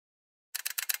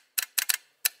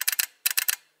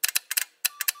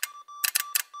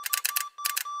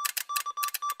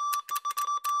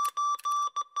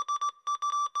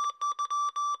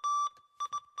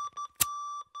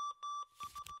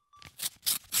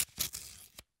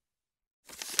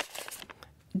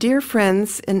Dear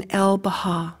friends in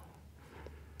Abdu'l-Baha,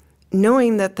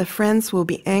 knowing that the friends will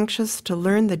be anxious to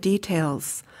learn the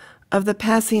details of the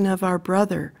passing of our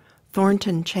brother,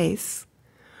 Thornton Chase,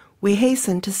 we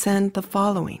hasten to send the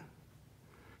following.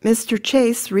 Mr.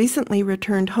 Chase recently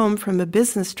returned home from a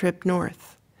business trip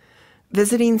north,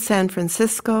 visiting San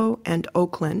Francisco and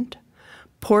Oakland,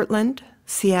 Portland,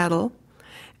 Seattle,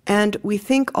 and we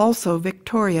think also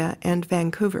Victoria and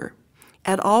Vancouver.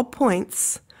 At all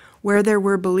points where there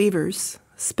were believers,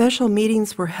 special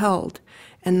meetings were held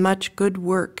and much good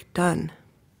work done.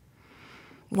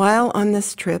 While on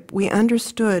this trip, we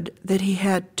understood that he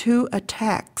had 2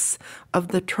 attacks of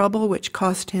the trouble which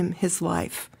cost him his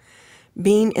life,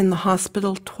 being in the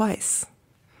hospital twice.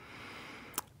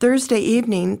 Thursday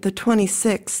evening, the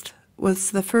 26th, was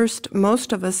the first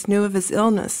most of us knew of his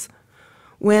illness,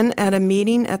 when at a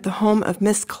meeting at the home of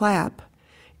Miss Clapp,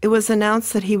 it was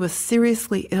announced that he was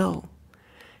seriously ill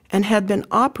and had been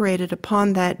operated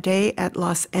upon that day at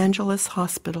Los Angeles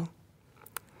Hospital.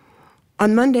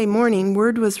 On Monday morning,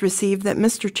 word was received that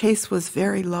Mr. Chase was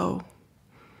very low.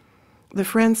 The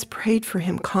friends prayed for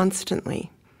him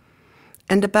constantly,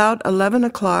 and about 11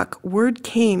 o'clock, word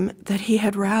came that he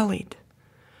had rallied.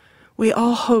 We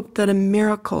all hoped that a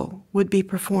miracle would be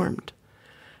performed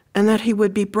and that he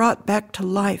would be brought back to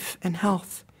life and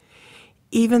health,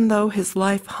 even though his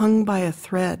life hung by a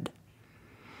thread.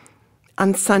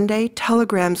 On Sunday,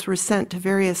 telegrams were sent to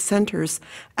various centers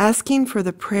asking for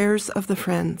the prayers of the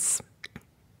friends.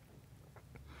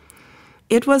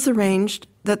 It was arranged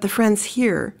that the friends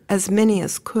here, as many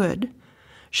as could,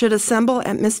 should assemble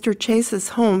at Mr. Chase's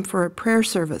home for a prayer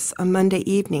service on Monday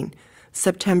evening,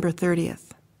 September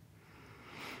 30th.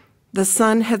 The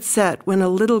sun had set when a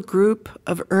little group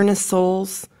of earnest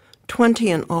souls, 20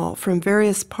 in all, from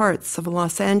various parts of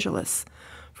Los Angeles,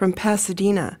 from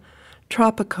Pasadena,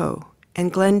 Tropico,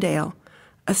 and Glendale,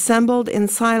 assembled in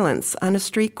silence on a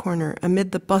street corner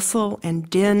amid the bustle and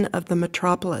din of the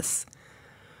metropolis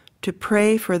to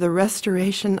pray for the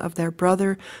restoration of their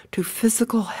brother to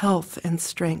physical health and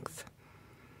strength.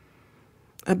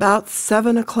 About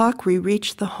 7 o'clock we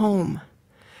reached the home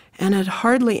and had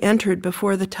hardly entered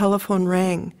before the telephone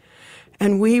rang,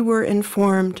 and we were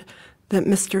informed that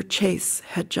Mr. Chase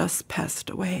had just passed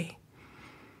away.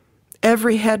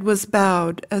 Every head was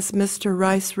bowed as Mr.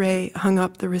 Rice Ray hung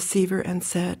up the receiver and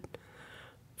said,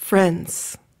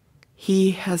 "Friends,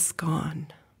 he has gone."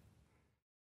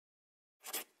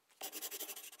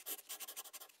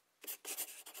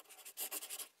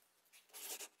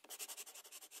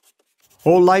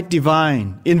 O light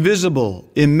divine, invisible,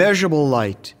 immeasurable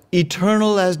light,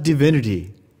 eternal as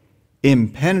divinity,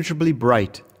 impenetrably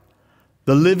bright,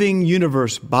 the living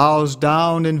universe bows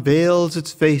down and veils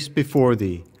its face before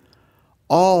thee.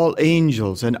 All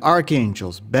angels and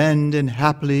archangels bend and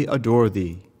happily adore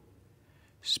thee.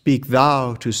 Speak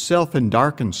thou to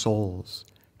self-endarkened souls.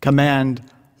 Command,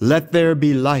 let there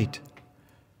be light.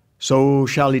 So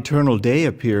shall eternal day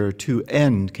appear to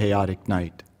end chaotic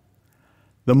night.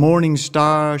 The morning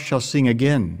star shall sing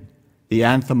again the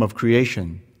anthem of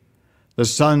creation. The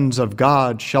sons of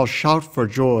God shall shout for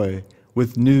joy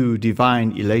with new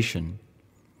divine elation.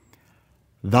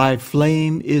 Thy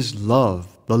flame is love,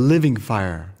 the living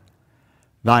fire.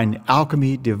 Thine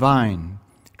alchemy divine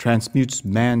transmutes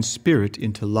man's spirit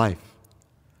into life,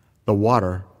 the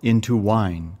water into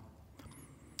wine.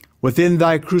 Within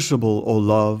thy crucible, O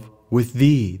love, with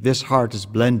thee this heart is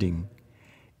blending,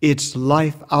 its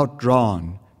life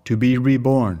outdrawn to be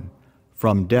reborn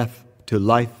from death to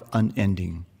life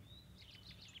unending.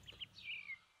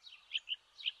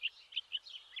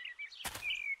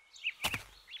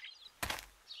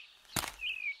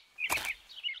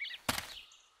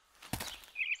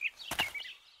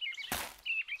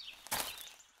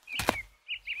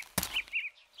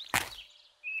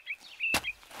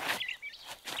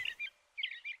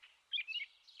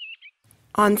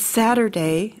 On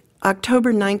Saturday,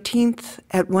 October 19th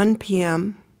at 1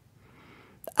 p.m.,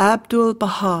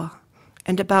 Abdu'l-Baha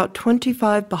and about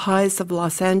 25 Baha'is of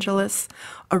Los Angeles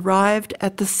arrived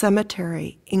at the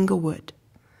cemetery, Inglewood.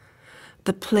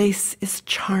 The place is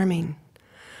charming.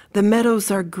 The meadows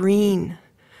are green,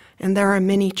 and there are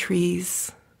many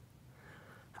trees.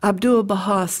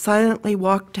 Abdu'l-Baha silently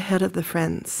walked ahead of the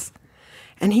friends,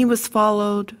 and he was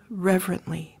followed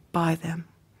reverently by them.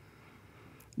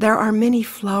 There are many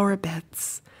flower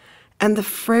beds, and the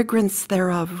fragrance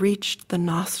thereof reached the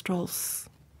nostrils.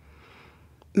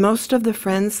 Most of the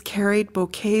friends carried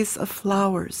bouquets of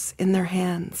flowers in their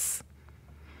hands.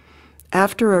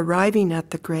 After arriving at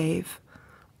the grave,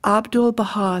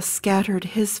 Abdu'l-Baha scattered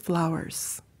his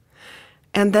flowers,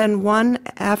 and then one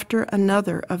after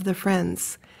another of the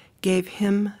friends gave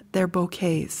him their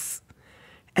bouquets,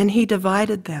 and he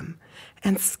divided them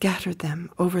and scattered them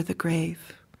over the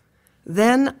grave.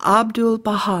 Then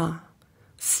Abdu'l-Baha,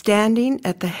 standing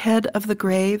at the head of the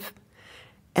grave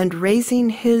and raising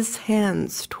his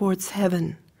hands towards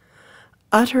heaven,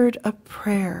 uttered a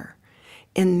prayer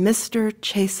in Mr.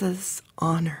 Chase's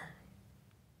honor.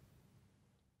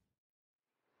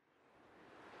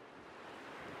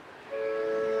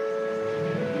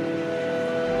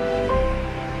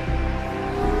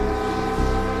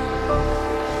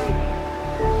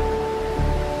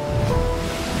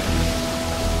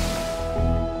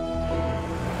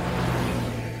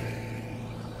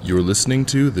 You're listening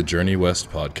to the Journey West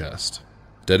podcast,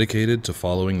 dedicated to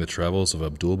following the travels of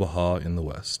Abdu'l-Baha in the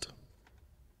West.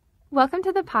 Welcome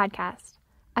to the podcast.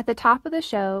 At the top of the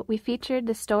show, we featured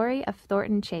the story of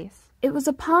Thornton Chase. It was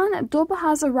upon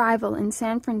Abdu'l-Baha's arrival in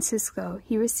San Francisco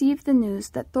he received the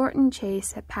news that Thornton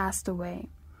Chase had passed away.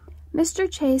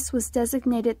 Mr. Chase was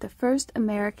designated the first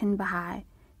American Baha'i,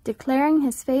 declaring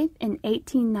his faith in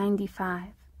 1895.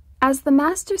 As the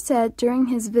Master said during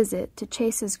his visit to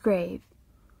Chase's grave,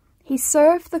 he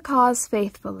served the cause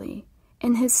faithfully,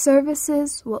 and his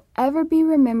services will ever be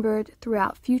remembered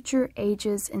throughout future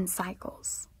ages and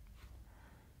cycles.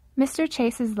 Mr.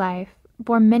 Chase's life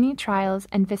bore many trials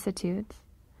and vicissitudes.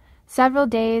 Several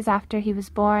days after he was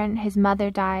born, his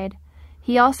mother died.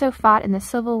 He also fought in the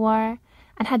Civil War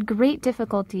and had great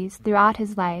difficulties throughout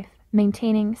his life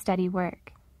maintaining steady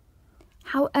work.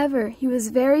 However, he was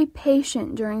very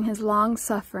patient during his long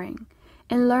suffering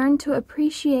and learned to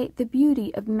appreciate the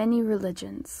beauty of many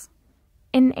religions.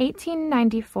 In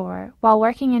 1894, while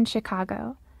working in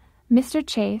Chicago, Mr.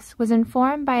 Chase was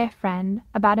informed by a friend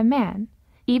about a man,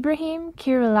 Ibrahim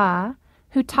Kirullah,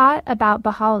 who taught about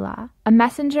Baha'u'llah, a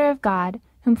messenger of God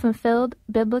whom fulfilled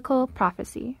biblical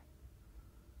prophecy.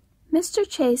 Mr.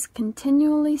 Chase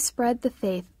continually spread the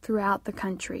faith throughout the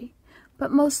country,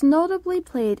 but most notably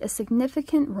played a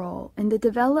significant role in the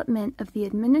development of the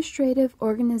administrative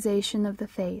organization of the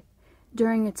faith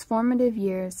during its formative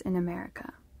years in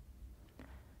America.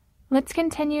 Let's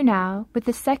continue now with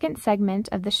the second segment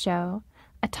of the show,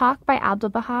 a talk by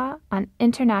Abdu'l-Baha on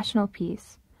international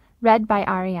peace, read by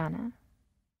Ariana.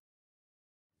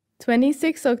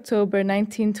 26 October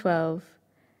 1912.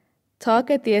 Talk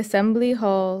at the Assembly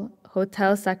Hall,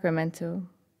 Hotel Sacramento.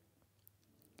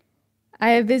 I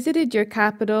have visited your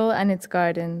capital and its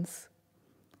gardens.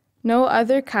 No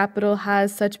other capital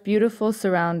has such beautiful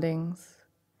surroundings.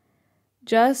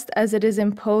 Just as it is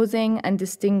imposing and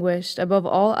distinguished above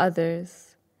all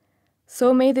others,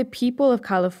 so may the people of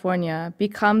California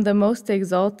become the most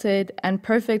exalted and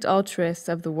perfect altruists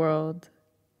of the world.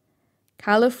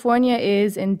 California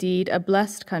is indeed a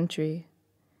blessed country.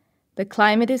 The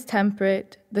climate is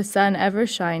temperate, the sun ever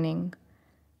shining,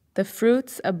 the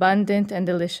fruits abundant and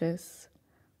delicious.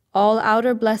 All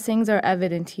outer blessings are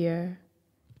evident here.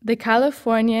 The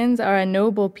Californians are a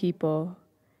noble people.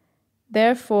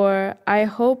 Therefore, I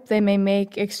hope they may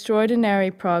make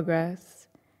extraordinary progress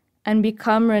and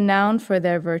become renowned for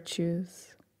their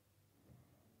virtues.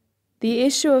 The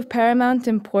issue of paramount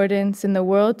importance in the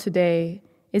world today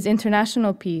is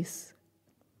international peace.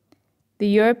 The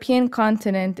European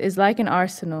continent is like an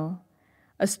arsenal,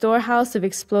 a storehouse of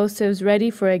explosives ready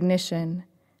for ignition,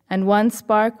 and one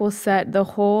spark will set the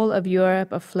whole of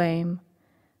Europe aflame,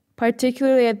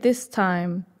 particularly at this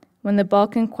time when the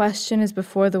Balkan question is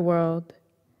before the world.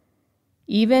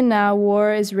 Even now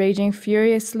war is raging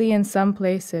furiously in some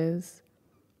places.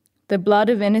 The blood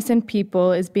of innocent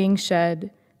people is being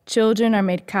shed, children are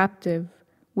made captive,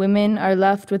 women are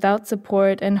left without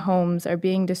support, and homes are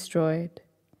being destroyed.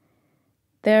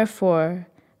 Therefore,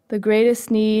 the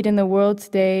greatest need in the world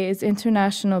today is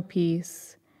international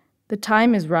peace. The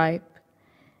time is ripe.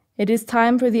 It is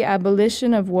time for the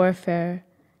abolition of warfare,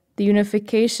 the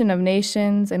unification of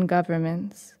nations and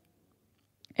governments.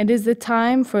 It is the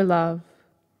time for love.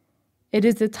 It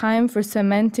is the time for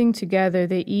cementing together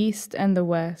the East and the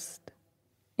West.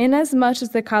 Inasmuch as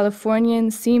the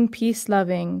Californians seem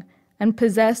peace-loving and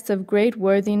possessed of great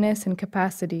worthiness and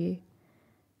capacity,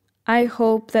 I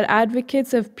hope that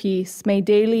advocates of peace may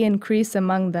daily increase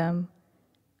among them,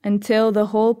 until the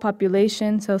whole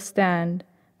population shall stand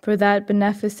for that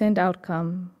beneficent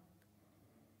outcome.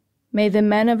 May the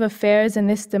men of affairs in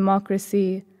this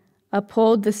democracy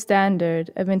uphold the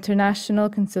standard of international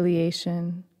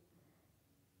conciliation.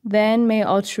 Then may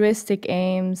altruistic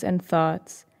aims and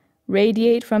thoughts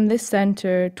radiate from this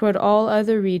center toward all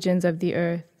other regions of the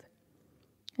earth,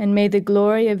 and may the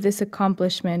glory of this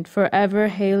accomplishment forever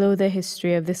halo the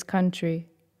history of this country.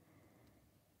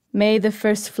 May the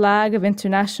first flag of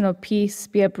international peace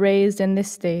be upraised in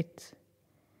this state.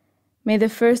 May the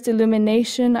first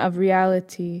illumination of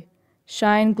reality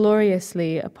shine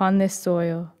gloriously upon this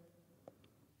soil.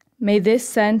 May this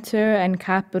center and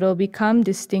capital become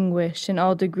distinguished in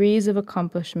all degrees of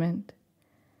accomplishment.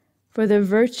 For the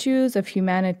virtues of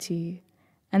humanity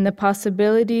and the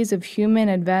possibilities of human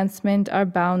advancement are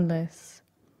boundless.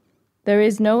 There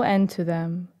is no end to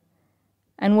them,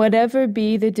 and whatever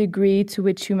be the degree to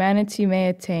which humanity may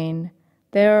attain,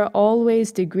 there are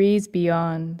always degrees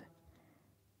beyond.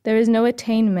 There is no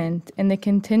attainment in the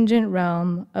contingent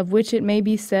realm of which it may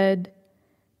be said,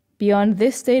 beyond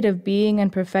this state of being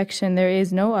and perfection there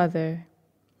is no other,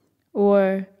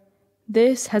 or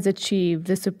this has achieved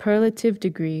the superlative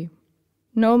degree.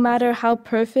 No matter how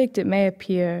perfect it may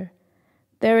appear,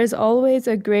 there is always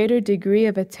a greater degree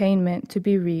of attainment to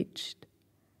be reached.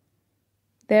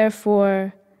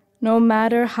 Therefore, no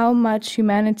matter how much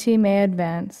humanity may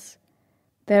advance,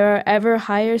 there are ever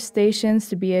higher stations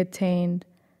to be attained,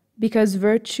 because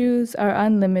virtues are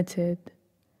unlimited.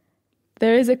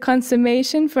 There is a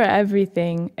consummation for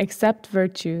everything except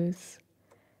virtues.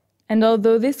 And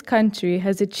although this country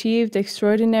has achieved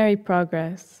extraordinary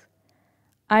progress,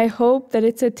 I hope that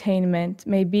its attainment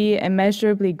may be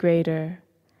immeasurably greater,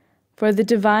 for the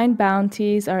divine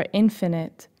bounties are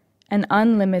infinite and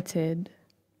unlimited.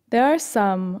 There are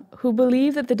some who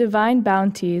believe that the divine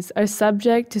bounties are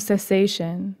subject to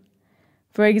cessation.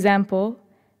 For example,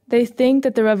 they think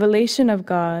that the revelation of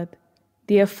God,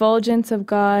 the effulgence of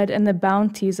God, and the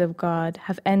bounties of God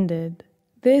have ended.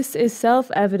 This is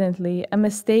self-evidently a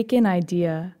mistaken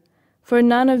idea, for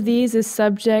none of these is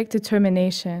subject to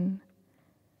termination.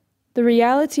 The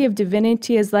reality of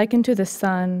divinity is likened to the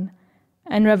sun,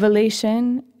 and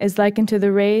revelation is likened to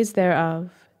the rays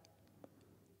thereof.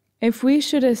 If we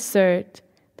should assert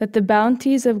that the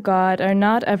bounties of God are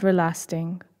not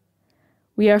everlasting,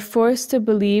 we are forced to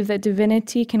believe that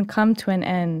divinity can come to an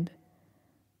end,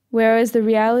 whereas the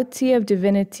reality of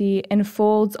divinity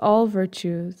enfolds all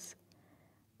virtues,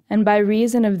 and by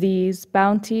reason of these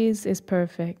bounties is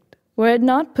perfect. Were it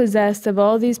not possessed of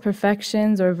all these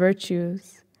perfections or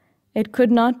virtues, it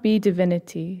could not be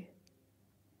divinity.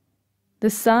 The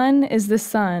sun is the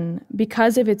sun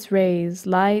because of its rays,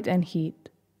 light, and heat.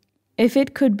 If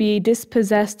it could be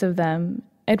dispossessed of them,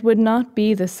 it would not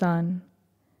be the sun.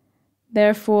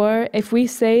 Therefore, if we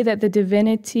say that the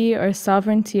divinity or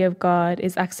sovereignty of God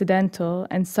is accidental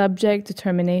and subject to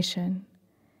termination,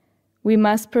 we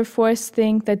must perforce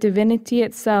think that divinity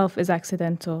itself is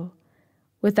accidental,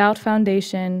 without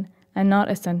foundation and not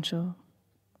essential.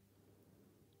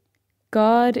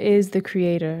 God is the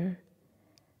creator.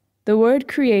 The word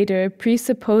creator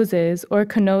presupposes or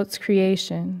connotes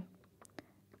creation.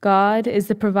 God is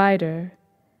the provider.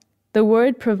 The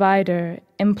word provider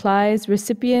implies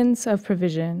recipients of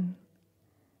provision.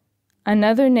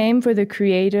 Another name for the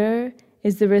creator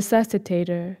is the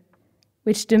resuscitator,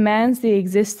 which demands the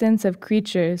existence of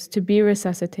creatures to be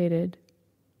resuscitated.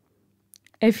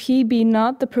 If he be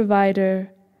not the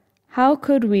provider, how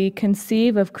could we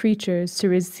conceive of creatures to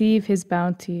receive his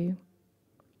bounty?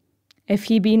 If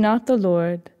he be not the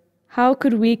Lord, how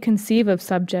could we conceive of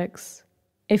subjects?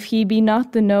 If he be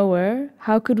not the knower,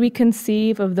 how could we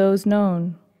conceive of those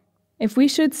known? If we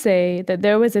should say that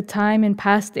there was a time in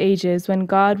past ages when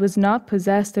God was not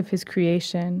possessed of his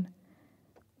creation,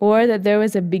 or that there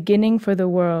was a beginning for the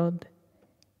world,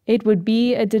 it would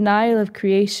be a denial of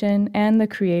creation and the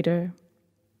Creator.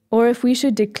 Or if we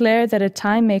should declare that a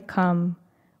time may come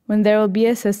when there will be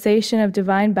a cessation of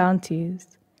divine bounties,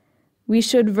 we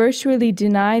should virtually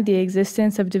deny the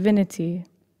existence of divinity.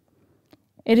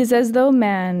 It is as though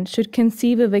man should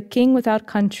conceive of a king without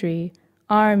country,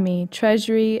 army,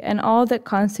 treasury, and all that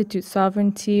constitutes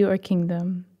sovereignty or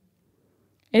kingdom.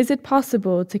 Is it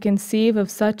possible to conceive of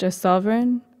such a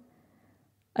sovereign?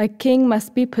 A king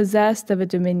must be possessed of a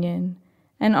dominion,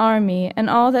 an army, and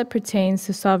all that pertains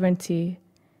to sovereignty,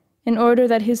 in order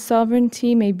that his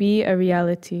sovereignty may be a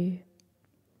reality.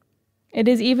 It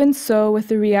is even so with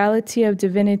the reality of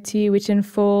divinity which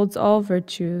enfolds all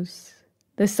virtues.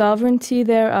 The sovereignty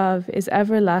thereof is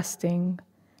everlasting,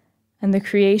 and the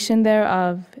creation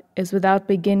thereof is without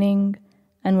beginning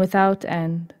and without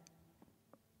end.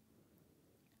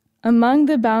 Among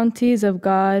the bounties of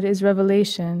God is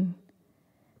revelation.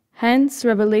 Hence,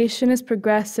 revelation is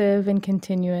progressive and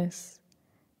continuous.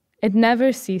 It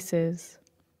never ceases.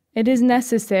 It is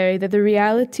necessary that the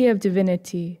reality of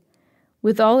divinity,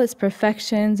 with all its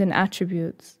perfections and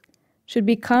attributes, should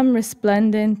become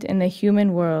resplendent in the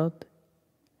human world.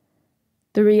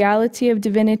 The reality of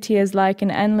divinity is like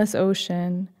an endless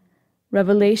ocean.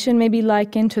 Revelation may be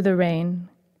likened to the rain.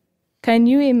 Can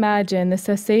you imagine the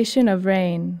cessation of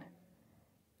rain?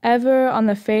 Ever on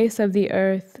the face of the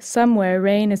earth, somewhere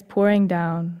rain is pouring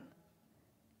down.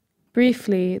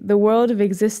 Briefly, the world of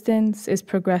existence is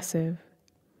progressive.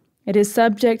 It is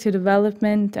subject to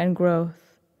development and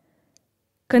growth.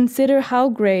 Consider how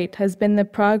great has been the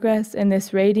progress in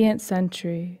this radiant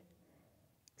century.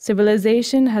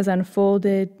 Civilization has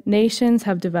unfolded, nations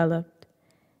have developed,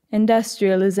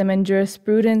 industrialism and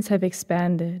jurisprudence have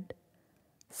expanded,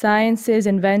 sciences,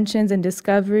 inventions, and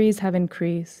discoveries have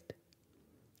increased.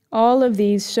 All of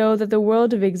these show that the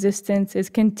world of existence is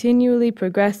continually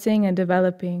progressing and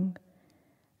developing,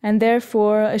 and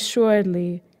therefore,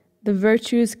 assuredly, the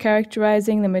virtues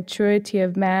characterizing the maturity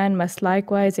of man must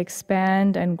likewise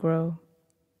expand and grow.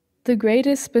 The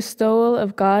greatest bestowal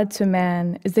of God to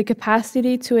man is the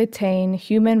capacity to attain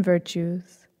human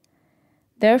virtues.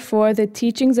 Therefore, the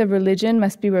teachings of religion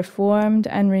must be reformed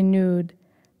and renewed,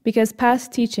 because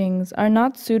past teachings are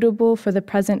not suitable for the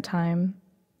present time.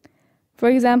 For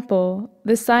example,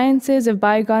 the sciences of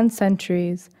bygone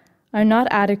centuries are not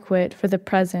adequate for the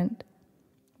present,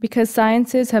 because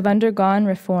sciences have undergone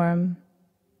reform.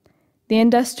 The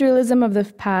industrialism of the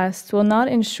past will not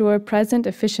ensure present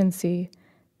efficiency,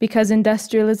 because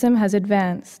industrialism has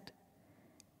advanced.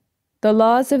 The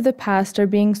laws of the past are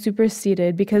being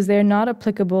superseded because they are not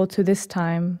applicable to this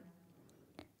time.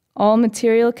 All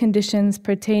material conditions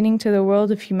pertaining to the world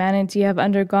of humanity have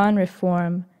undergone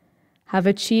reform, have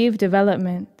achieved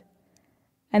development,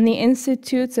 and the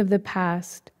institutes of the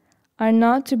past are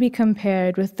not to be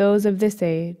compared with those of this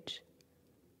age.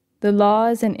 The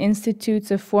laws and institutes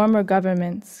of former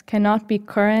governments cannot be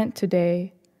current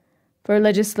today, for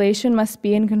legislation must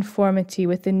be in conformity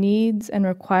with the needs and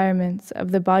requirements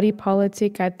of the body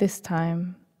politic at this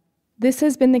time. This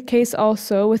has been the case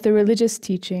also with the religious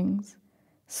teachings,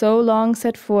 so long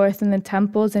set forth in the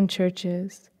temples and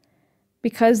churches,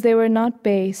 because they were not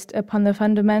based upon the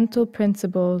fundamental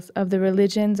principles of the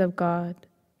religions of God.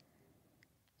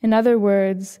 In other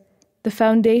words, the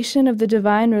foundation of the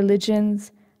divine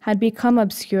religions had become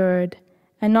obscured,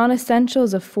 and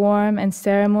non-essentials of form and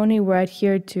ceremony were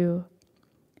adhered to.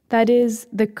 That is,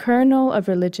 the kernel of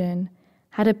religion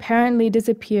had apparently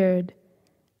disappeared,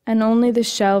 and only the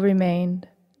shell remained.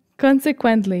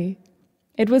 Consequently,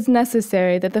 it was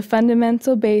necessary that the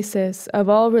fundamental basis of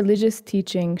all religious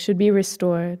teaching should be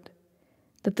restored,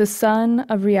 that the sun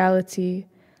of reality,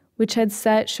 which had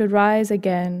set, should rise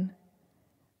again,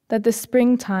 that the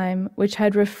springtime, which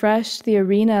had refreshed the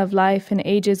arena of life in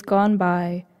ages gone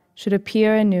by, should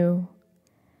appear anew,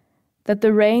 that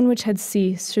the rain which had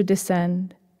ceased should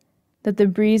descend, that the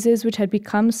breezes which had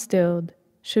become stilled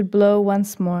should blow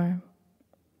once more.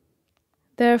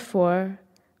 Therefore,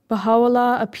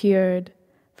 Baha'u'llah appeared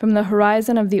from the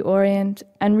horizon of the Orient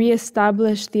and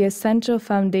re-established the essential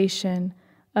foundation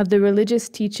of the religious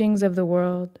teachings of the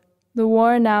world. The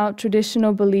worn-out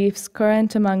traditional beliefs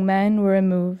current among men were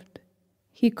removed.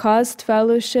 He caused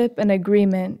fellowship and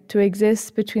agreement to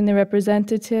exist between the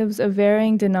representatives of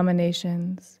varying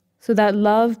denominations, so that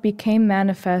love became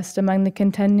manifest among the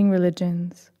contending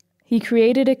religions. He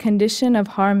created a condition of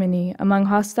harmony among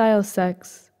hostile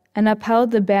sects and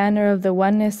upheld the banner of the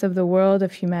oneness of the world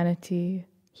of humanity.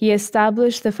 He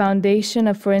established the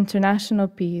foundation for international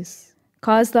peace,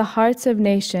 caused the hearts of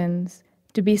nations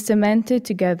to be cemented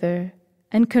together,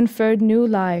 and conferred new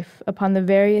life upon the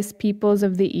various peoples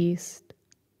of the East.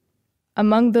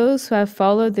 Among those who have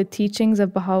followed the teachings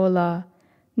of Baha'u'llah,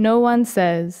 no one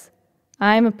says,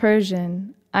 "I am a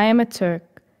Persian, I am a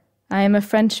Turk, I am a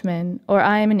Frenchman, or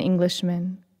I am an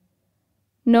Englishman."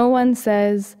 No one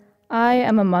says, "I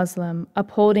am a Muslim,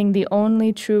 upholding the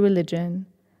only true religion.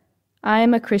 I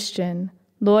am a Christian,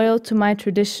 loyal to my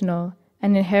traditional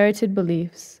and inherited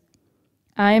beliefs.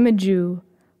 I am a Jew,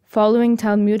 following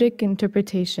Talmudic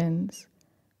interpretations,"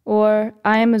 or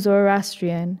 "I am a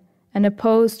Zoroastrian, and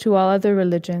opposed to all other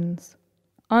religions."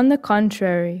 On the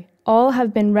contrary, all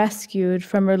have been rescued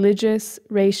from religious,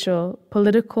 racial,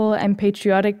 political, and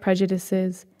patriotic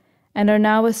prejudices, and are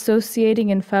now associating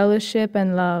in fellowship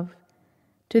and love,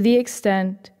 to the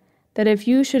extent that if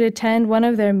you should attend one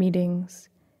of their meetings,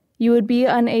 you would be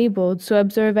unable to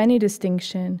observe any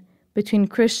distinction between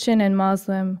Christian and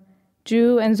Muslim,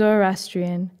 Jew and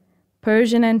Zoroastrian,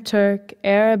 Persian and Turk,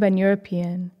 Arab and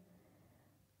European.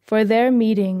 For their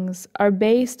meetings are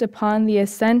based upon the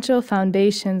essential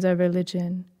foundations of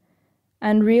religion,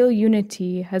 and real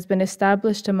unity has been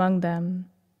established among them.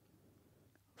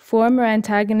 Former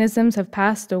antagonisms have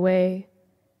passed away.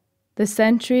 The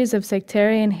centuries of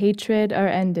sectarian hatred are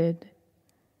ended.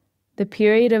 The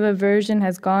period of aversion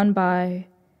has gone by.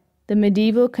 The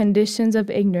medieval conditions of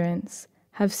ignorance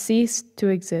have ceased to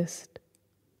exist.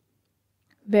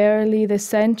 Verily, the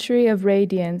century of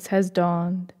radiance has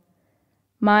dawned.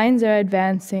 Minds are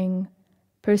advancing,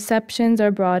 perceptions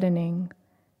are broadening,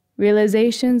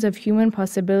 realizations of human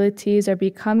possibilities are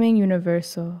becoming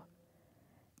universal.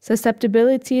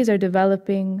 Susceptibilities are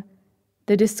developing,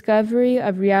 the discovery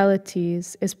of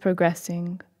realities is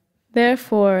progressing.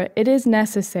 Therefore, it is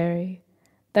necessary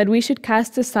that we should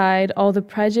cast aside all the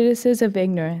prejudices of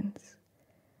ignorance,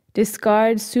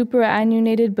 discard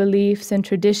superannuated beliefs and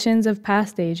traditions of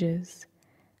past ages,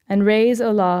 and raise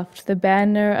aloft the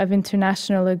banner of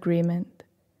international agreement.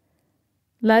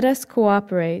 Let us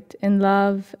cooperate in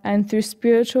love and through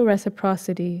spiritual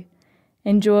reciprocity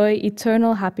enjoy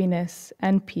eternal happiness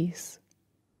and peace.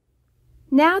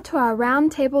 Now to our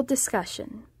roundtable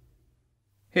discussion.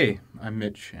 Hey, I'm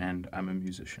Mitch, and I'm a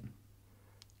musician.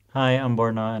 Hi, I'm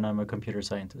Borna, and I'm a computer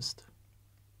scientist.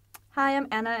 Hi, I'm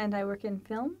Anna, and I work in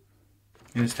film.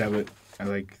 In this tablet, I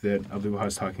like that Abdu'l-Baha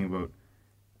is talking about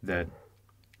that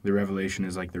the revelation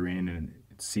is like the rain, and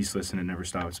it's ceaseless and it never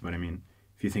stops. But I mean,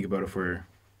 if you think about it,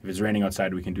 if it's raining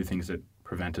outside, we can do things that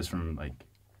prevent us from like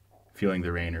feeling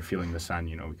the rain or feeling the sun.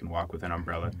 You know, we can walk with an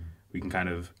umbrella. Mm-hmm. We can kind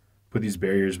of put these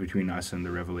barriers between us and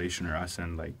the revelation, or us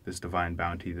and like this divine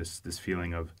bounty, this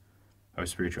feeling of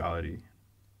spirituality.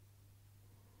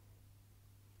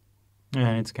 Yeah,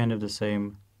 and it's kind of the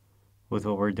same with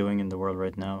what we're doing in the world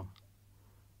right now.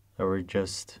 That we're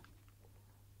just,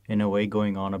 in a way,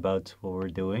 going on about what we're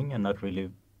doing and not really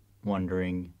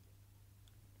wondering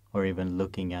or even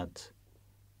looking at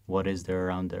what is there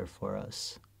around there for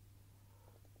us.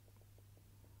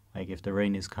 Like, if the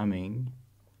rain is coming,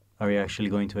 are you actually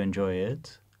going to enjoy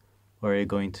it? Or are you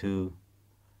going to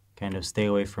kind of stay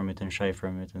away from it and shy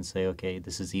from it and say, okay,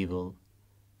 this is evil,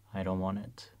 I don't want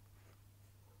it?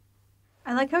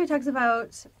 I like how he talks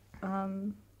about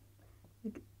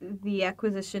the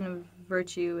acquisition of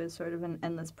virtue is sort of an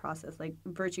endless process. Like,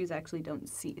 virtues actually don't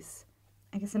cease.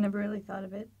 I guess I never really thought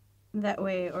of it that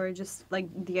way, or just like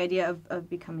the idea of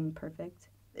becoming perfect.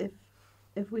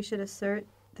 If we should assert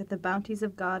that the bounties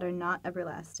of God are not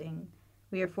everlasting,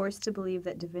 we are forced to believe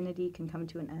that divinity can come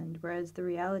to an end, whereas the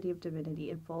reality of divinity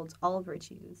enfolds all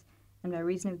virtues, and by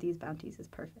reason of these bounties is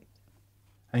perfect.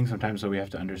 I think sometimes, though, we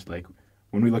have to understand, like,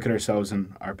 when we look at ourselves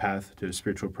and our path to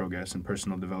spiritual progress and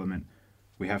personal development,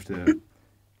 we have to,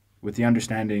 with the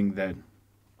understanding that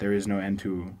there is no end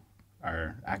to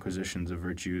our acquisitions of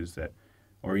virtues, that,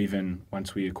 or even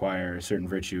once we acquire a certain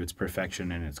virtue, it's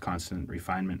perfection and it's constant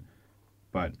refinement.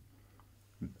 But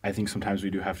I think sometimes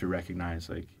we do have to recognize,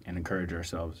 like, and encourage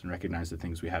ourselves and recognize the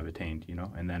things we have attained, you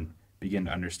know, and then begin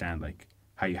to understand, like,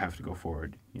 how you have to go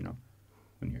forward, you know.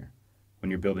 When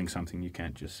you're building something, you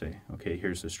can't just say, okay,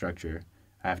 here's the structure,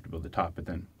 I have to build the top, but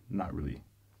then not really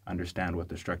understand what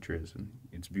the structure is. And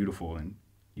it's beautiful, and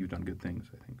you've done good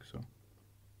things, I think, so.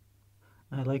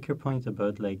 I like your point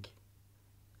about, like,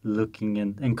 looking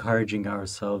and encouraging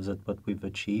ourselves at what we've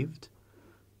achieved,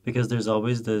 because there's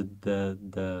always I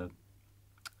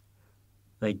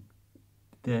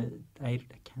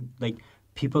can't, like,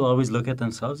 people always look at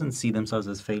themselves and see themselves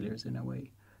as failures in a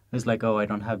way. It's like, oh, I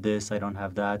don't have this, I don't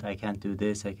have that, I can't do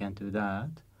this, I can't do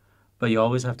that. But you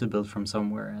always have to build from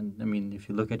somewhere. And I mean, if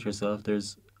you look at yourself,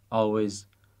 there's always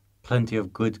plenty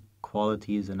of good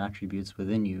qualities and attributes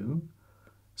within you.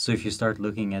 So if you start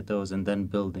looking at those and then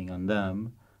building on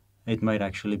them, it might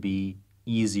actually be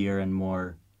easier and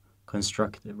more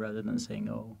constructive rather than saying,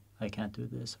 oh, I can't do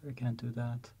this or I can't do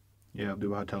that. Yeah,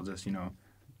 Abdu'l-Baha tells us, you know,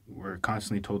 we're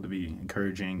constantly told to be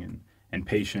encouraging and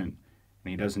patient.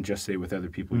 And he doesn't just say with other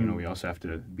people, you know, we also have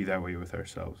to be that way with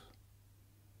ourselves.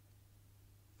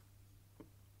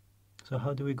 So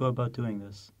how do we go about doing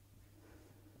this?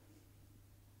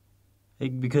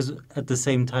 Because at the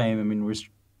same time, I mean, we're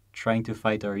trying to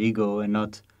fight our ego and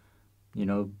not, you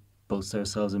know, boast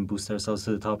ourselves and boost ourselves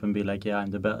to the top and be like, yeah,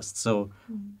 I'm the best. So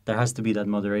there has to be that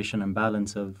moderation and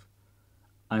balance of,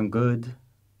 I'm good,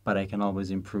 but I can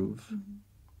always improve.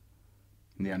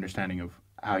 And the understanding of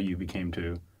how you became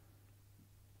to,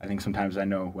 I think sometimes I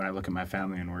know when I look at my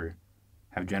family and we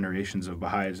have generations of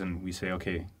Baha'is and we say,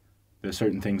 okay, there's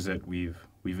certain things that we've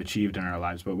achieved in our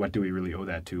lives, but what do we really owe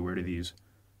that to? Where do these,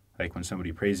 like when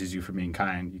somebody praises you for being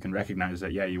kind, you can recognize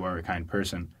that, yeah, you are a kind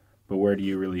person, but where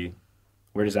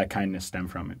does that kindness stem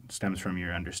from? It stems from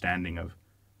your understanding of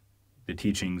the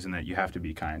teachings and that you have to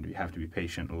be kind, you have to be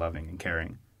patient and loving and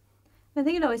caring. I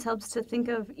think it always helps to think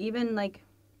of even like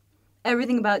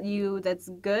everything about you that's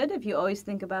good, if you always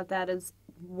think about that as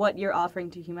what you're offering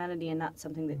to humanity and not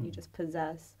something that you just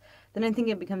possess, then I think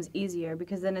it becomes easier,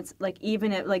 because then it's like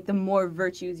even if like the more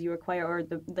virtues you acquire or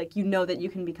the like you know that you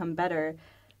can become better,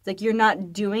 It's like you're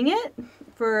not doing it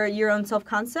for your own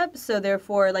self-concept, so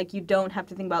therefore, like, you don't have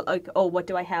to think about, like, oh, what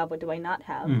do I have, what do I not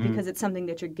have, because it's something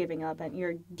that you're giving up, and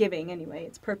you're giving anyway.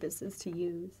 Its purpose is to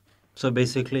use. So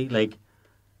basically, like,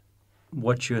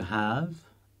 what you have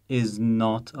is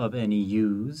not of any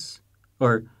use,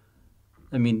 or,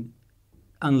 I mean,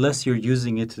 unless you're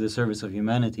using it to the service of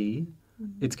humanity,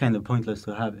 it's kind of pointless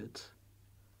to have it.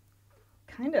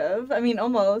 Kind of. I mean,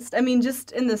 almost. I mean,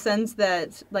 just in the sense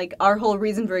that, like, our whole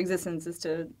reason for existence is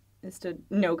to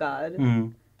know God.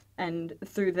 And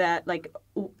through that, like,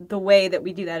 the way that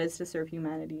we do that is to serve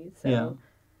humanity. So. Yeah.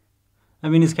 I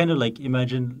mean, it's kind of like,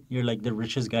 imagine you're, like, the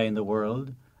richest guy in the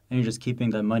world, and you're just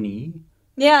keeping that money.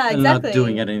 Yeah, and exactly. not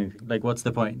doing anything. Like, what's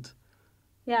the point?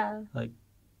 Yeah. Like,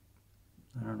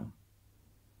 I don't know.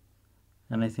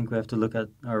 And I think we have to look at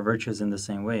our virtues in the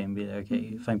same way and be like,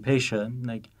 okay, if I'm patient,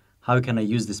 like, how can I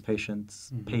use this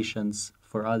patience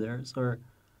for others? Or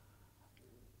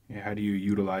yeah, how do you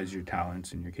utilize your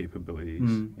talents and your capabilities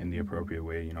in the appropriate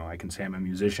way? You know, I can say I'm a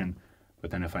musician,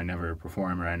 but then if I never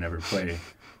perform or I never play,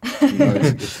 you know,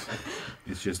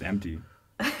 it's just empty.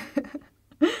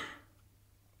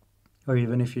 Or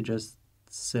even if you just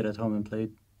sit at home and play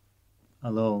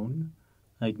alone,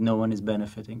 like, no one is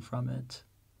benefiting from it.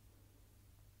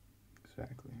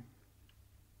 Exactly.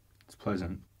 It's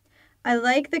pleasant. I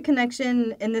like the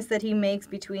connection in this that he makes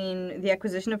between the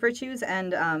acquisition of virtues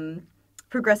and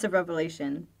progressive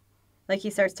revelation. Like, he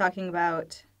starts talking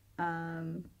about,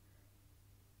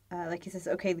 like he says,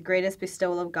 okay, the greatest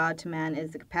bestowal of God to man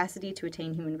is the capacity to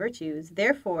attain human virtues.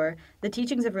 Therefore, the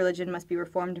teachings of religion must be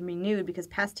reformed and renewed because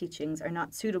past teachings are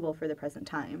not suitable for the present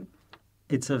time.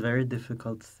 It's a very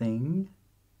difficult thing.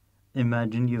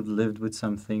 Imagine you've lived with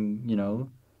something, you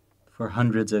know, for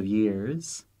hundreds of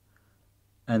years,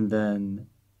 and then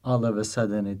all of a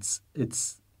sudden it's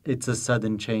a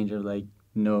sudden change of, like,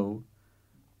 no.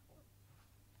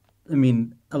 I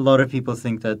mean, a lot of people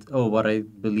think that, oh, what I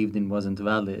believed in wasn't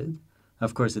valid.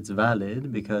 Of course it's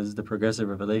valid, because the progressive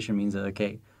revelation means that,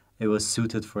 okay, it was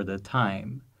suited for the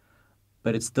time.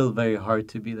 But it's still very hard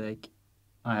to be like,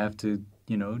 I have to,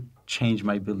 you know, change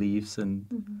my beliefs,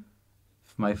 and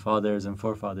if my fathers and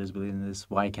forefathers believe in this,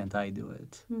 why can't I do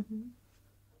it?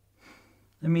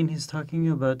 I mean, he's talking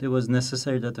about it was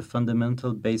necessary that the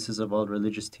fundamental basis of all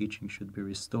religious teaching should be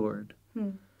restored.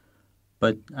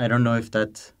 But I don't know if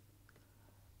that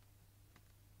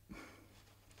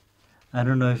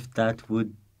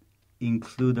would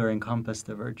include or encompass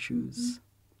the virtues.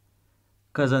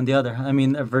 Because on the other hand, I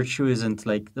mean, a virtue isn't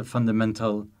like the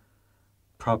fundamental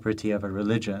property of a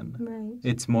religion. Right.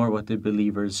 It's more what the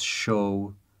believers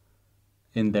show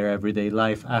in their everyday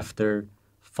life after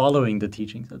following the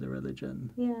teachings of the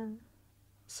religion. Yeah.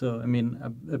 So, I mean,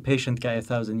 a patient guy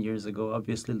 1,000 years ago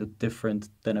obviously looked different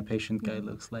than a patient guy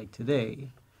looks like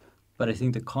today. But I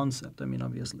think the concept, I mean,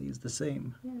 obviously is the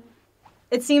same. Yeah.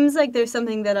 It seems like there's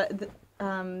something that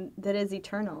that is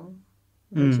eternal.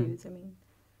 Virtues, I mean.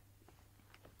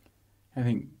 I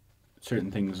think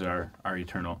certain things are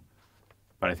eternal,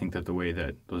 but I think that the way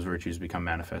that those virtues become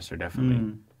manifest are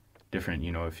definitely different.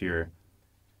 You know, if you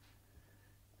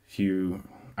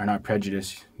are not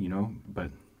prejudiced, you know, but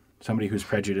somebody who's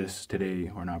prejudiced today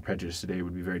or not prejudiced today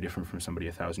would be very different from somebody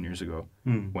 1,000 years ago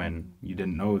when you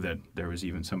didn't know that there was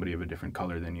even somebody of a different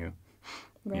color than you.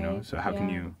 Right. You know, so how can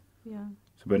you? Yeah.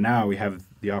 So, but now we have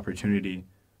the opportunity.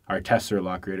 Our tests are a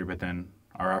lot greater, but then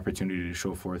our opportunity to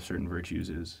show forth certain virtues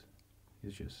is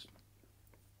just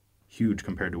huge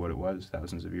compared to what it was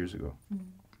thousands of years ago.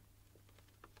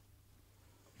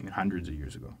 I mean, hundreds of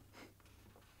years ago.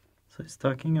 So he's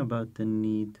talking about the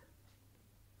need.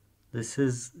 This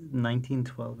is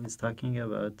 1912. He's talking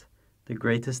about the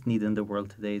greatest need in the world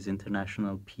today is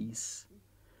international peace.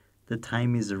 The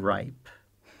time is ripe.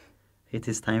 It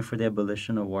is time for the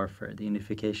abolition of warfare, the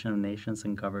unification of nations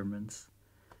and governments.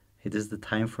 It is the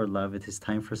time for love. It is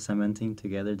time for cementing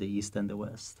together the East and the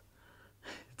West.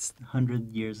 It's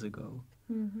 100 years ago.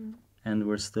 And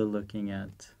we're still looking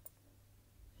at,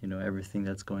 you know, everything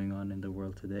that's going on in the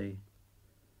world today.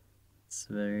 It's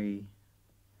very...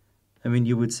 I mean,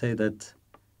 you would say that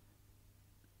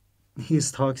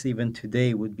his talks even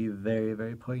today would be very,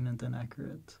 very poignant and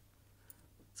accurate.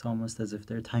 It's almost as if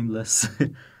they're timeless. I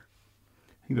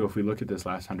think, though, if we look at this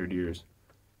last 100 years,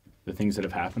 the things that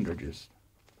have happened are just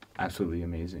absolutely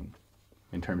amazing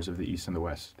in terms of the East and the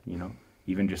West, you know?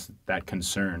 Even just that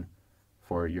concern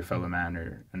for your fellow man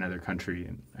or another country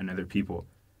and other people.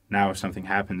 Now if something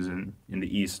happens in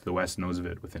the East, the West knows of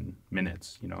it within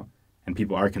minutes, you know? And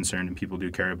people are concerned and people do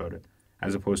care about it.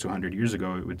 As opposed to 100 years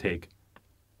ago, it would take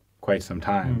quite some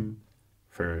time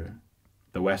for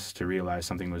the West to realize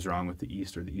something was wrong with the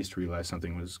East, or the East to realize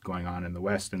something was going on in the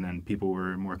West, and then people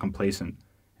were more complacent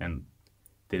and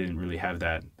they didn't really have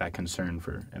that concern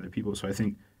for other people. So I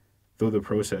think though the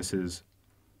process is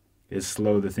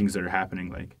slow, the things that are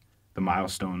happening, like the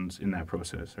milestones in that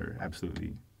process, are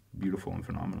absolutely beautiful and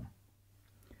phenomenal.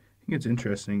 I think it's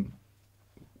interesting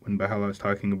when Abdu'l-Baha is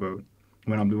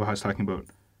talking about,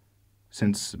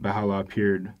 since Baha'u'llah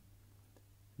appeared,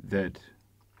 that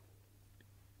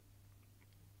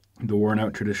the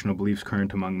worn-out traditional beliefs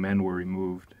current among men were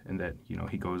removed, and that,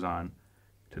 he goes on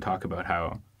to talk about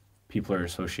how people are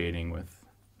associating with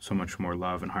so much more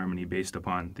love and harmony based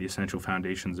upon the essential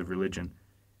foundations of religion,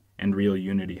 and real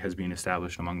unity has been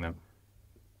established among them.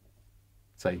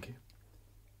 It's like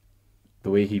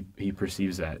the way he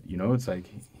perceives that, it's like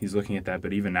he's looking at that,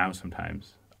 but even now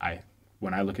sometimes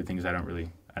when I look at things, I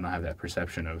don't have that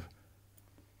perception of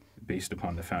based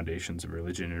upon the foundations of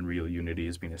religion and real unity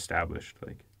has been established.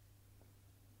 Like,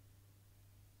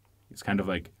 it's kind of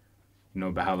like,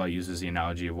 Baha'u'llah uses the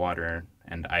analogy of water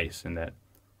and ice, and that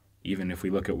even if we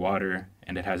look at water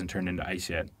and it hasn't turned into ice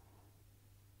yet,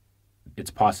 its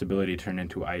possibility to turn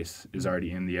into ice is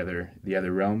already in the other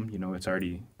realm. It's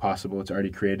already possible. It's already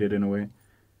created in a way.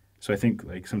 So I think,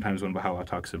 like, sometimes when Baha'u'llah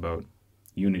talks about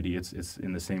unity, it's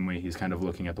in the same way. He's kind of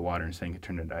looking at the water and saying it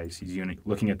turned into ice. He's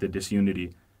looking at the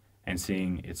disunity and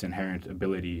seeing its inherent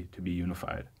ability to be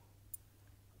unified.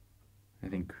 I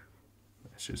think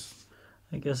that's just...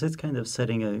 I guess it's kind of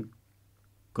setting a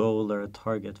goal or a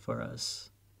target for us.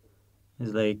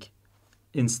 It's like,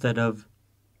 instead of...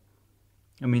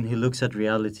 he looks at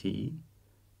reality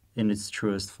in its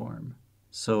truest form.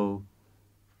 So,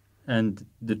 and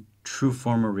the true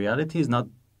form of reality is not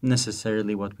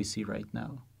necessarily what we see right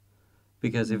now.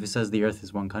 Because if it says the earth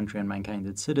is one country and mankind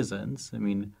its citizens,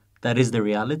 that is the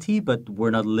reality, but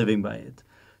we're not living by it.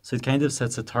 So it kind of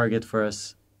sets a target for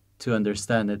us to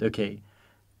understand that, okay,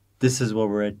 this is what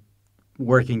we're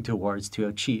working towards to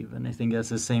achieve. And I think that's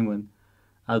the same when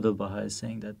Abdu'l-Baha is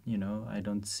saying that, I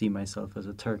don't see myself as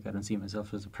a Turk, I don't see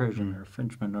myself as a Persian or a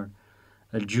Frenchman or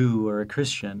a Jew or a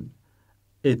Christian.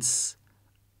 It's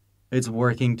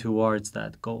working towards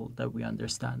that goal that we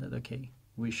understand that, okay,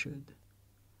 we should.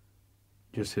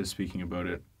 Just his speaking about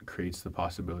it creates the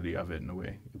possibility of it in a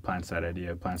way. It plants that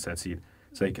idea, plants that seed.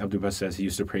 It's like Abdu'l-Baha says he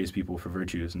used to praise people for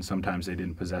virtues, and sometimes they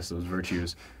didn't possess those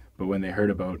virtues. But when they heard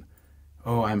about,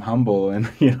 oh, I'm humble and,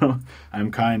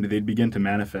 I'm kind, they'd begin to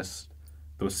manifest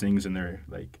those things in their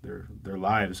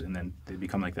lives, and then they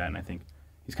become like that. And I think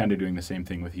he's kind of doing the same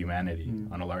thing with humanity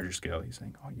on a larger scale. He's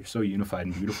saying, oh, you're so unified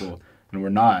and beautiful, and we're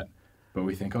not. But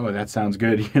we think, oh, that sounds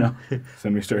good, So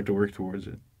then we start to work towards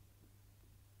it.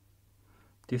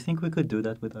 Do you think we could do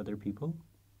that with other people?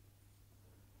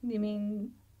 You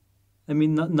mean?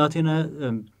 Not in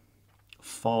a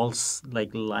false,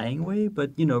 lying way,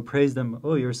 but, praise them,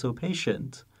 oh, you're so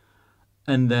patient.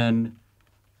 And then,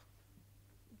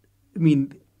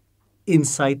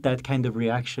 incite that kind of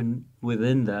reaction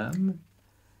within them.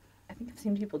 I think I've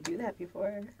seen people do that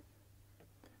before.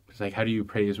 It's like, how do you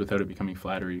praise without it becoming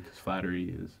flattery? Because flattery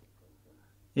is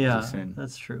a sin.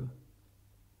 That's true.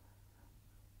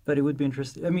 But it would be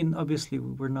interesting. Obviously,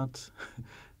 we're not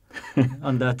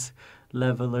on that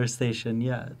level or station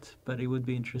yet, but it would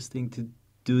be interesting to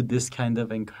do this kind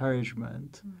of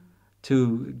encouragement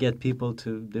to get people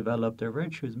to develop their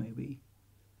virtues, maybe.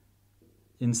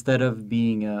 Instead of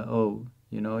being,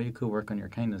 you could work on your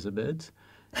kindness a bit.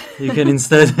 You can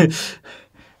instead,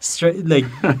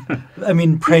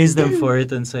 praise them for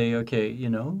it and say, okay,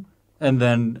 and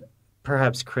then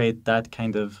perhaps create that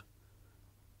kind of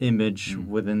image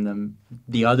within them,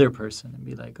 the other person, and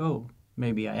be like, oh,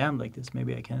 maybe I am like this,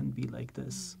 maybe I can be like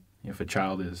this. If a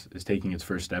child is taking its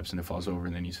first steps and it falls over,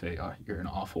 and then you say, oh, you're an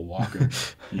awful walker,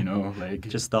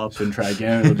 just stop. Shouldn't try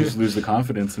again, it'll just lose the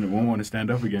confidence and it won't want to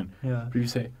stand up again. Yeah. But if you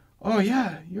say, oh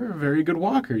yeah, you're a very good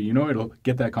walker, it'll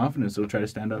get that confidence, it'll try to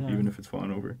stand up even if it's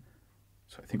fallen over.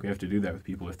 So I think we have to do that with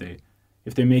people. If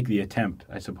they make the attempt,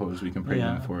 I suppose we can praise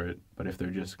them for it. But if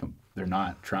they're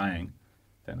not trying,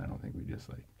 then I don't think we just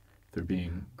they're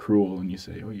being cruel and you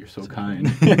say, oh, you're so kind.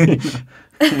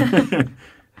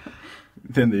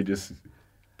 Then they just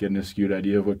get an skewed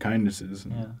idea of what kindness is.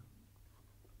 Yeah.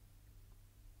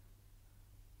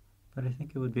 But I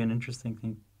think it would be an interesting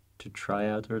thing to try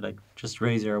out, or just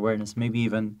raise your awareness. Maybe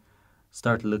even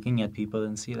start looking at people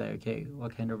and see okay,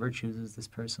 what kind of virtues is this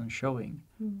person showing?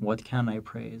 Mm-hmm. What can I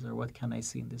praise, or what can I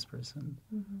see in this person?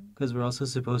 Because we're also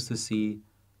supposed to see,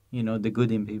 the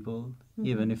good in people,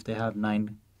 even if they have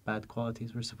 9 bad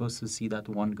qualities. We're supposed to see that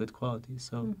one good quality.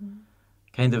 So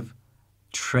kind of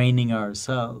training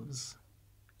ourselves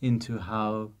into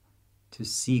how to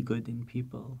see good in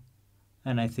people.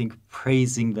 And I think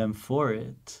praising them for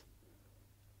it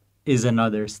is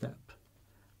another step.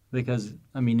 Because,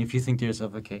 I mean, if you think to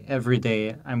yourself, okay, every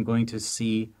day I'm going to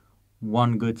see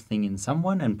one good thing in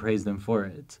someone and praise them for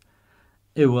it,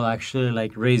 it will actually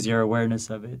like raise your awareness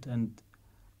of it. And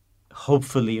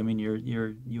hopefully, I mean,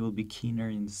 you will be keener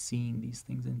in seeing these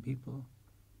things in people.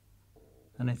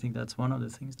 And I think that's one of the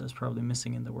things that's probably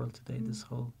missing in the world today, this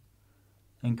whole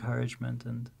encouragement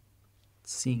and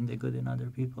seeing the good in other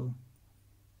people.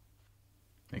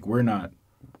 Like we're not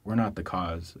the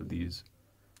cause of these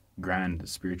grand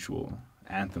spiritual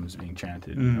anthems being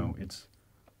chanted. You know,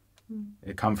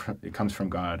 it comes from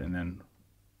God and then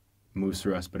moves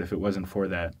through us. But if it wasn't for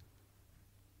that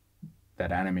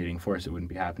animating force, it wouldn't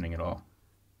be happening at all.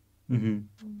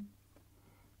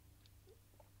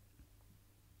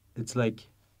 It's like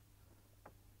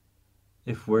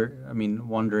if we're, I mean,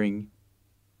 wandering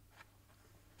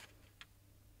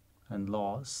and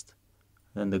lost,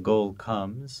 then the goal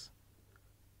comes.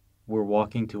 We're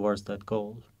walking towards that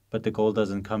goal, but the goal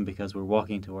doesn't come because we're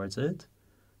walking towards it.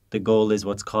 The goal is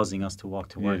what's causing us to walk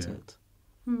towards it.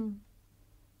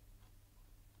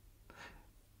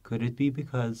 Could it be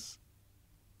because,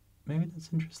 maybe that's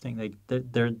interesting, like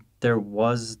there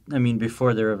was, I mean,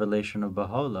 before the revelation of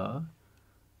Baha'u'llah,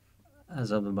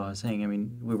 as Abdu'l-Baha is saying, I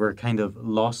mean, we were kind of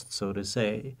lost, so to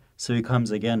say. So he comes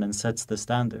again and sets the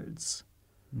standards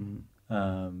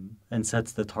and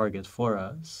sets the target for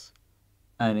us.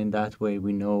 And in that way,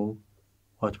 we know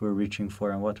what we're reaching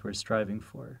for and what we're striving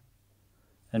for.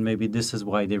 And maybe this is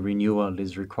why the renewal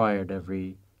is required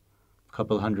every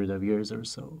couple hundred of years or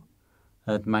so.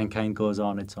 That mankind goes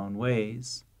on its own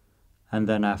ways. And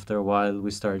then after a while,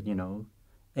 we start, you know,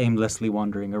 aimlessly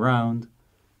wandering around.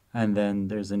 And then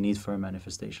there's a need for a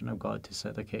manifestation of God to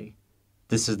say, okay,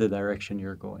 this is the direction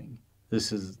you're going.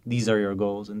 These are your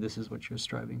goals, and this is what you're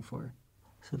striving for.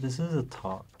 So this is a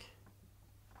talk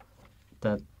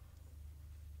that,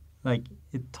 like,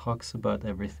 it talks about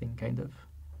everything, kind of.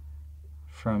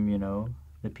 From, you know,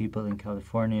 the people in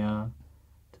California,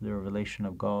 to the revelation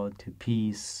of God, to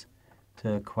peace,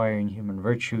 to acquiring human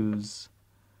virtues.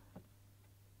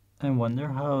 I wonder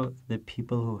how the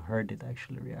people who heard it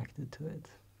actually reacted to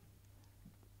it.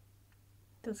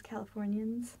 Those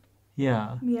Californians.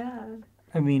 Yeah. Yeah.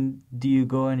 I mean, do you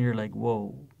go and you're like,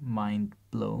 whoa, mind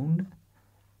blown?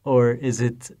 Or is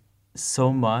it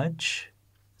so much,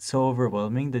 so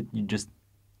overwhelming that you just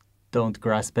don't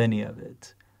grasp any of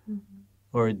it?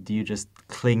 Or do you just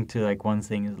cling to like one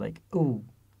thing is like, oh,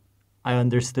 I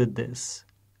understood this.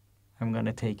 I'm going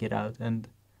to take it out and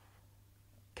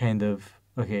kind of,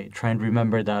 okay, try and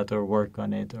remember that or work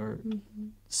on it or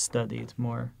study it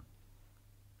more.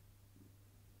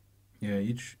 Yeah,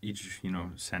 each you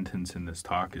know, sentence in this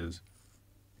talk is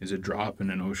a drop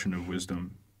in an ocean of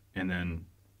wisdom, and then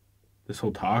this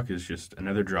whole talk is just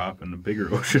another drop in a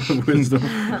bigger ocean of wisdom.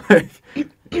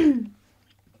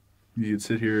 You could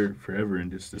sit here forever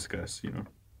and just discuss, you know.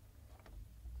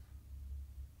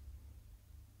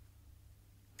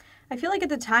 I feel like at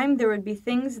the time there would be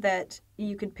things that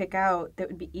you could pick out that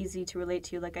would be easy to relate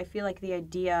to. Like, I feel like the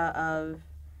idea of,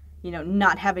 you know,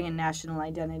 not having a national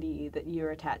identity that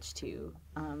you're attached to,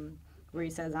 where he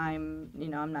says, I'm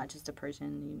not just a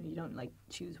Persian, you don't, like,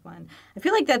 choose one. I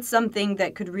feel like that's something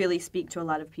that could really speak to a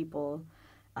lot of people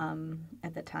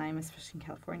at the time, especially in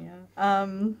California.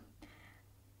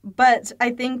 But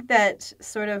I think that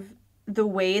sort of the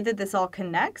way that this all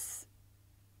connects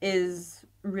is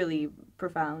really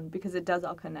profound, because it does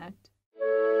all connect.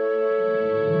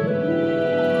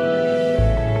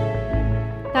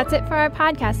 That's it for our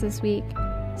podcast this week.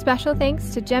 Special thanks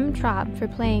to Jem Traub for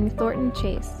playing Thornton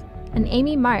Chase and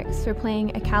Amy Marks for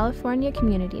playing a California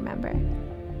community member.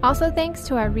 Also thanks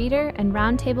to our reader and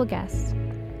roundtable guests,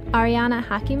 Ariana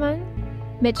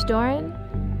Hakiman, Mitch Doran,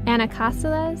 Anna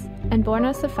Costellas, and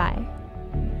Borna Safai.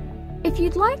 If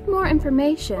you'd like more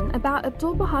information about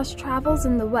Abdu'l-Baha's travels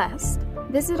in the West,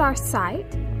 visit our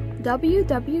site,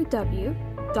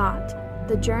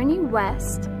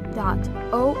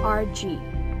 www.thejourneywest.org.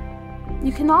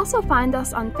 You can also find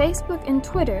us on Facebook and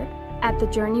Twitter at The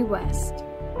Journey West.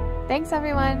 Thanks,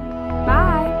 everyone.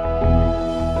 Bye!